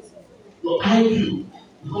 Your IQ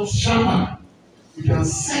becomes sharper. You can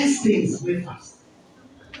sense things very fast.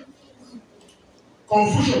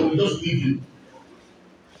 Confusion will just leave you.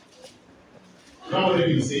 Now what did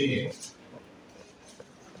he say here?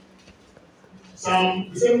 Psalm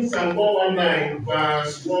 119,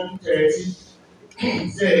 verse 130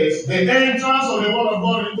 says, the entrance of the word of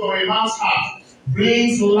God into a man's heart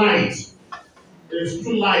brings light. There is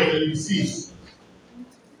true light that he sees.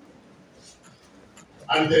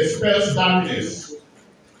 And dispels darkness.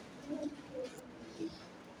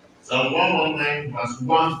 Psalm 119, verse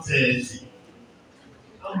 130.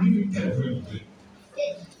 I'll give you 10 very quick.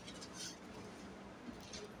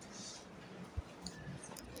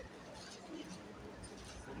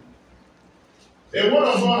 The word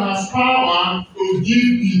of God has power to give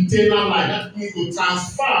eternal life. That means to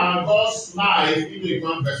transfer God's life into a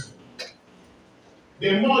human vessel.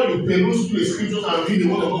 The more you peruse through the scriptures and read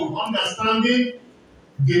the word of God, understanding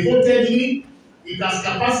devotedly, it has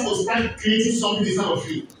capacity to start creating something inside of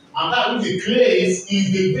you. And that which it creates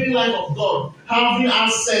is the very life of God having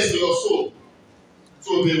access to your soul.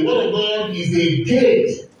 So the word of God is a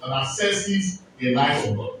gate that accesses the life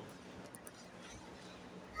of God.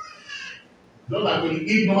 Just like when you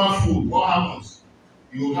eat normal food, what happens?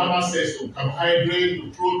 You have access to carbohydrate,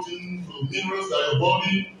 to protein, to minerals that your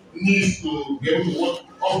body needs to be able to work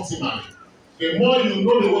optimally. The more you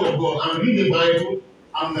know the Word of God and read the Bible,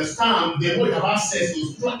 understand, the more you have access to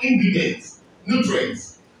strong ingredients,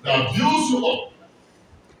 nutrients that builds you up.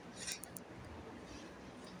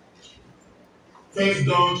 First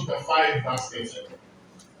John chapter 5, verse 8.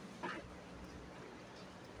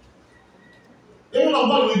 The Word of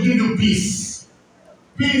God will give you peace.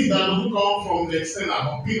 Peace that doesn't come from the external,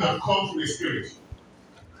 but peace that comes from the Spirit.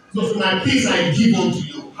 So my peace I give unto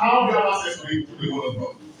you. How do you have access to the Word of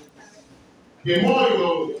God? The more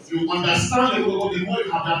you understand the Word of God, the more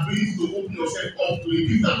you have the ability to open yourself up to the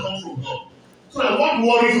peace that comes from God. So that what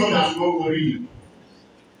worries others will not worry you.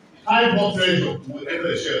 High blood pressure will enter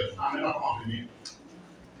the shelf and never come up again.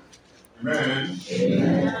 Amen.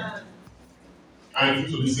 Amen. I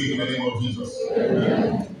refuse to be sick in the name of Jesus.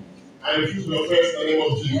 Amen. I refuse to be oppressed in the name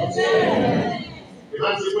of Jesus. Amen. The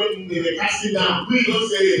Bible says when they cast it down, we don't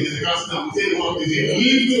say it, they cast it down. We say the one is a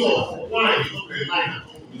leaving off. Why? Because the light that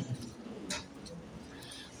comes from this.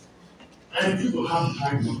 I refuse to have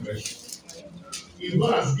high blood pressure. If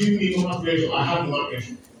God has given me normal pressure, I have normal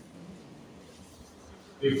pressure.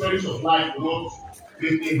 The pressure of life will not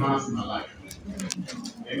make me advance in my life.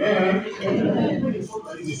 Amen. Amen. When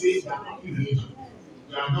somebody they say they are not in religion,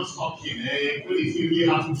 they are not talking. When it really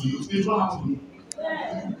happen to you, it's not happen to you.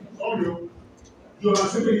 Sorry, you are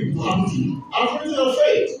accepting it to happen to you. According to your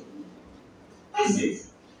faith. That's it.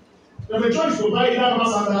 You have a choice to buy either Rama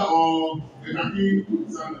Sandal or a Naki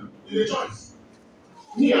Sandal. It's a choice.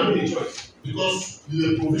 Me, I made a choice because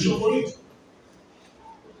there's a provision for it.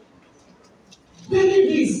 They need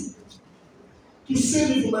this to save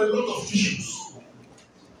me from a lot of issues.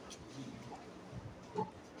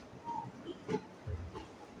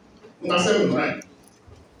 Number 7, right?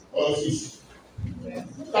 Or 6.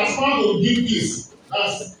 That's why will give peace.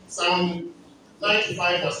 That's Psalm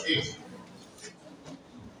 95, verse 8.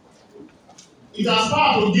 It has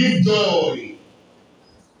power to give joy.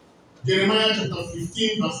 Jeremiah chapter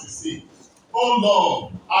 15, verse 16. Oh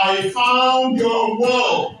Lord, I found your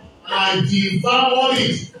word and I devoured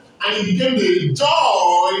it, and it became the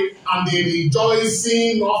joy and the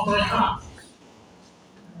rejoicing of my heart.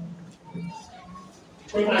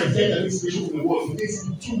 When I get an inspiration from the word, it takes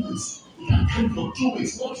me 2 weeks. It can come for 2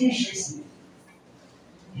 weeks. Nothing shakes me.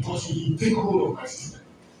 Because it will take hold of my system.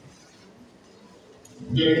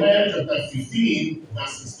 Jeremiah chapter 15,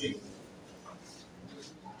 verse 16.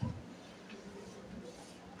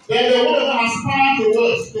 Then the word of God has power to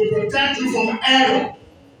words to protect you from error.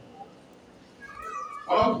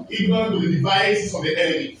 Ignorant to the devices of the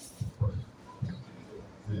enemy.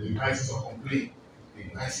 The devices of complaint. The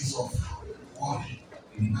devices of worry.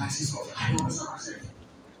 The devices of I don't understand myself.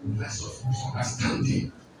 The devices of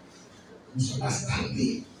misunderstanding.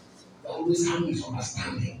 Misunderstanding. They always have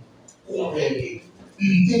misunderstanding. Quarreling.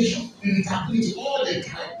 Irritation. Irritability all the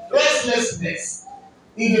time. Restlessness.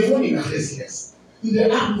 In the morning, are restless. In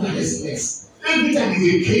the afternoon, are restless. Every time is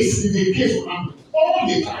a case of anger. All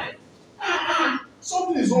the time.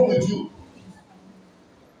 Something is wrong with you.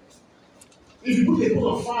 If you put a pot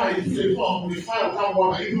of fire, you put a pot with fire without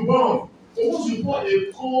water, it will burn. But once you pour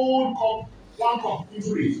a cold cup, 1 cup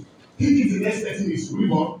into it, heat it the next 30 minutes, will it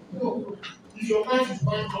burn? No. If your life is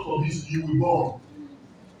banked up of this, you will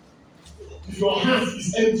burn. If your hand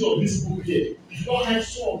is empty of this book here, if you don't have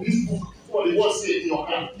some of this book, what the word say in your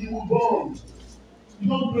hand, you will burn. You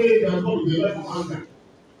don't pray that God will deliver from anger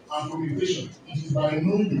and from irritation. It is by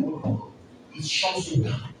knowing the word of God. It shuts you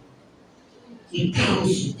down. It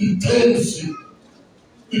calms you. It turns you.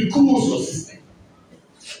 It cools your system.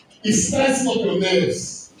 It strengthens up your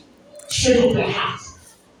nerves. Shake up your heart.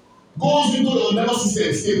 Goes into your nervous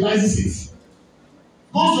system, stabilizes it.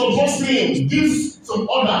 Goes to your bloodstream, gives some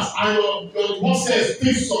orders, and your blood cells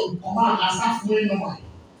takes some command and starts flowing normal.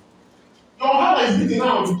 Your heart is beating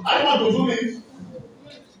out. I want to do it.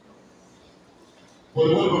 But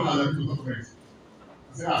the word of God has a little different.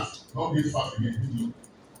 He says, don't get fast again.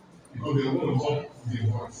 Because the word of God is the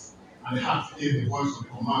voice. And the heart is the voice of the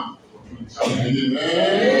command.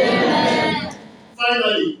 Amen.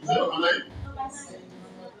 Finally, is that number 9?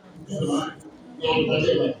 This is number 9. No, number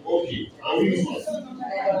 10. Okay. I'll read this one.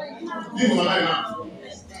 This is number 9 now.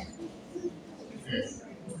 Yes.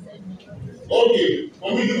 Okay.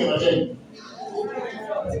 Can we do number 10?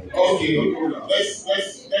 Okay.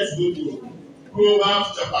 Let's go to Proverbs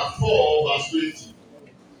chapter 4, verse 20.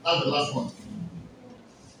 That's the last one.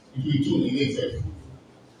 It will 2 in itself.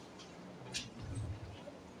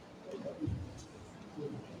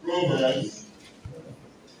 Proverbs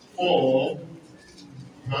 4,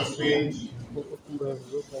 verse 20.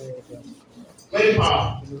 Very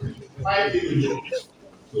powerful. 5 days ago,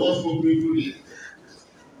 the Lord spoke to me through it.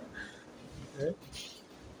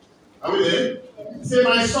 Are we there? He said,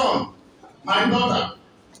 my son, my daughter,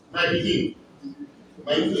 my pikin,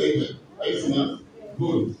 my little angel. Are you listening now?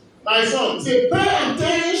 Good. My son, say, pay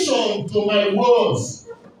attention to my words.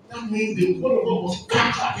 That means the word of God must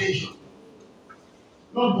catch attention.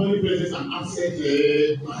 Not very present and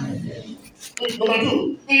absent mind. Number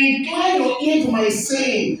two, incline your ear to my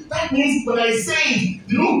saying. That means when I say it,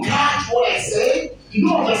 you don't catch what I say, you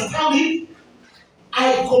don't understand it.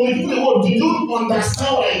 I communicate the word. Do you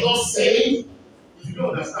understand what I just said? If you don't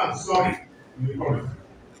understand, sorry, you will come.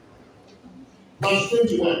 Verse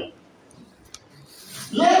 21.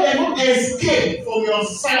 Let them not escape from your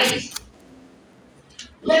sight.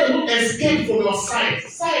 Let them not escape from your sight.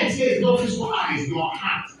 Sight here is not physical eyes, your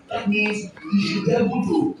heart. That means you should be able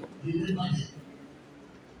to remember them.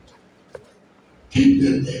 Keep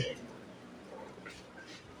them there.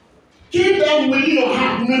 Keep them within your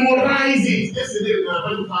heart. Memorize it. Yesterday, we were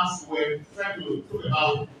going to pass where trying to talk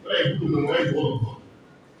about what I do to memorize the word of God.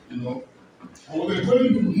 You know, and we were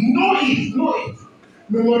going to know it.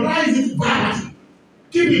 Memorize it badly.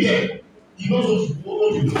 Keep it there. You know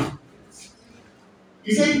what you do.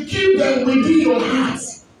 He said, keep them within your heart.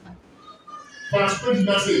 Verse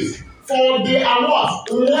 29 says, for they are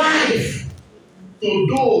what? Life to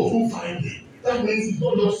those who find them. That means it's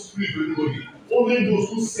not just free to anybody. Only those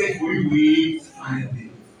who search for it will find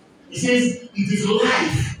it. He says, it is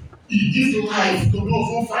life. It gives life to those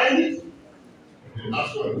who find it.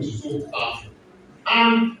 That's why which is so powerful.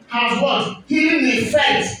 And has what? Healing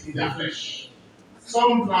effect in their flesh.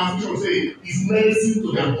 Some translations say it's medicine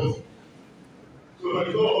to their body. So that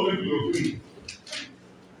it's not only to your free.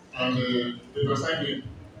 And the recycling.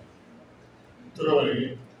 So that one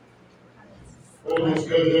again. All those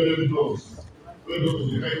elderly drugs. When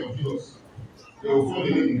doctors they kind of confuse. They will call the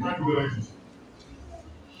name, you can't do it.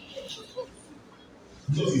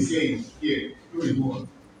 Jesus is saying here, through his word,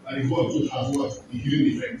 that his word too has what? The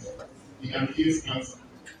healing effect. It can heal cancer.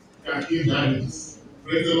 It can heal diabetes.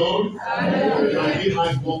 Praise the Lord. It can heal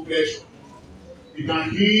high blood pressure. It can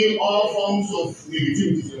heal all forms of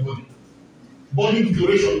negativity in your body. Body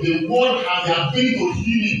deterioration, the word has the ability to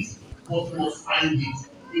heal it, but you must find it.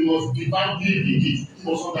 You must devoutly read it.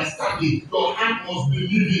 You must understand it. Your heart must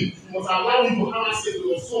believe it. You must allow it to have access to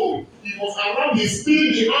your soul. You must allow the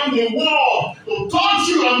spirit behind the word to touch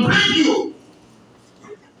you and break you.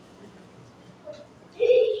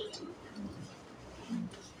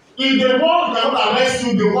 If the word cannot arrest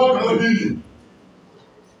you, the word cannot heal you.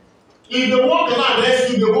 If the word cannot arrest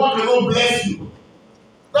you, the word cannot bless you.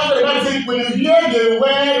 That's why the Bible says, when you hear the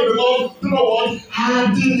word of the Lord, do not what?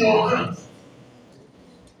 Harden your heart.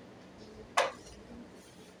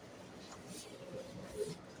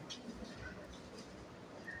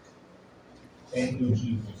 Thank you,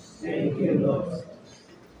 Jesus. Thank you, Lord.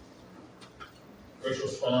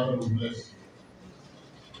 Precious Father, we bless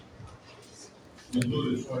you. We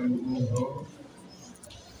glorify you, O God,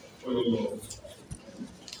 for your love.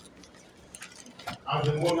 As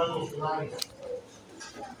the monarch of life,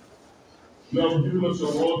 you have given us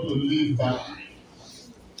your word to live by.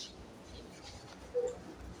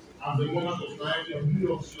 As the monarch of life, you have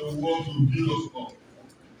given us your word to build us up.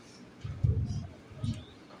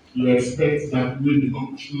 You expect that we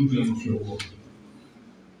become children of your word.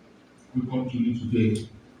 We come to you today.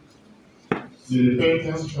 The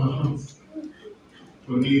repentance of our hearts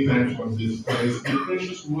for many times from this Christ, the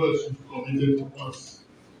precious words you've committed to us.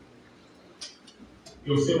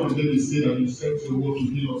 Your servant David said that you sent your word to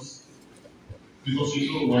heal us because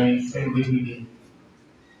you know why you send every day.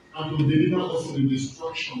 And to deliver us from the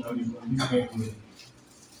destruction that is on this earth.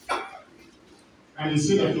 And you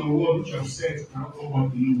say that your word which you have sent cannot come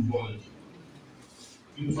back to you void.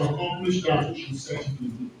 You must accomplish that which you sent it to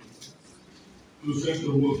do. You sent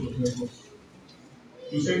your word to help us.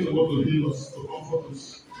 You sent your word to heal us, to comfort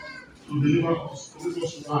us, to deliver us, to make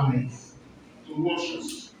us rise, to wash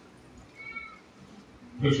us.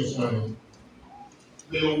 Precious Father,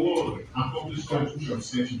 may your word accomplish that which you have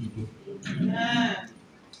sent you to do. Amen.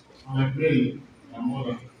 And I pray, my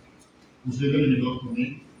mother, who said, let it be done to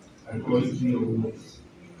me, I call it to your word.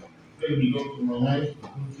 Let it be done to my life,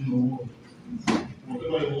 according to your word.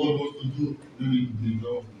 Whatever your word wants to do, let it be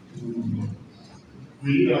done. We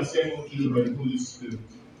lead ourselves unto you by the Holy Spirit.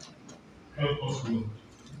 Help us, Lord.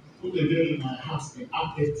 Put away in our hearts the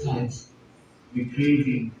appetite, the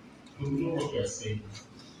craving to know what we are saying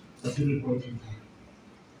at every point in time.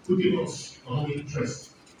 Put in us to have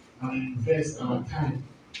interest and invest our time,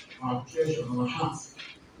 our treasure, our hearts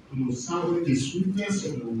to sound the sweetness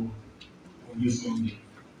of the word. on this Sunday.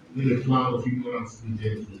 Let the cloud of ignorance be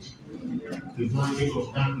dealt with. The blanket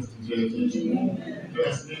of darkness be dealt with. Let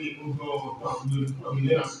us many, O God, who have been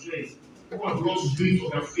led astray, who have lost grief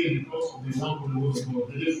of their faith because of the lack of the word of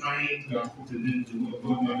God. May they find their hope in the word of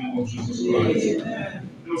God in the name of Jesus Christ.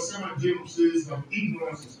 Your servant Jacob says that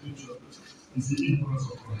ignorance of scripture is the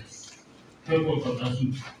ignorance of Christ. Help us as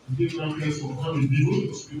we give thanks for how we devote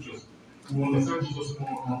the scriptures to understand Jesus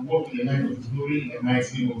more and walk in the light of his glory in the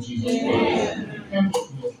mighty name of Jesus Christ. Help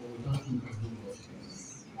us, Lord, for without you we can do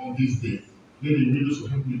nothing. On this day, let the windows of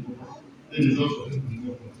heaven be open, let the doors of heaven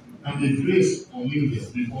be open, and the grace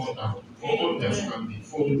unlimited be poured out for understanding,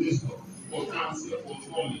 for wisdom, for counsel, for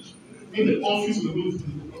knowledge. Let the office of the Holy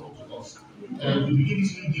Spirit be open unto us. And we begin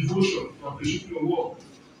this new devotion to appreciate your work.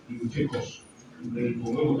 You will take us to the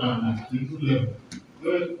where we are at a new level,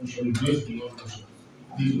 where we shall be blessed beyond measure.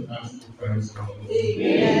 This will ask for Christ our Lord.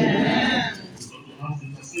 Amen. We want to ask the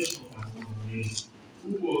intercession of our Lord Mary,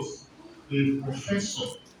 who was the professor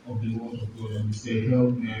of the word of God, and we say,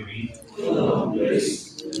 Hail Mary, full of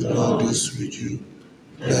grace. The Lord is with you.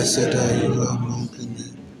 Blessed are you among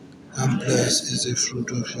women, and blessed is the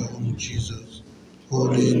fruit of your womb, Jesus.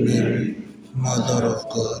 Holy Mary, Mother of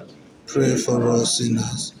God, pray for us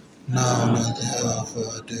sinners, now and at the hour of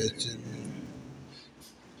our death. Amen.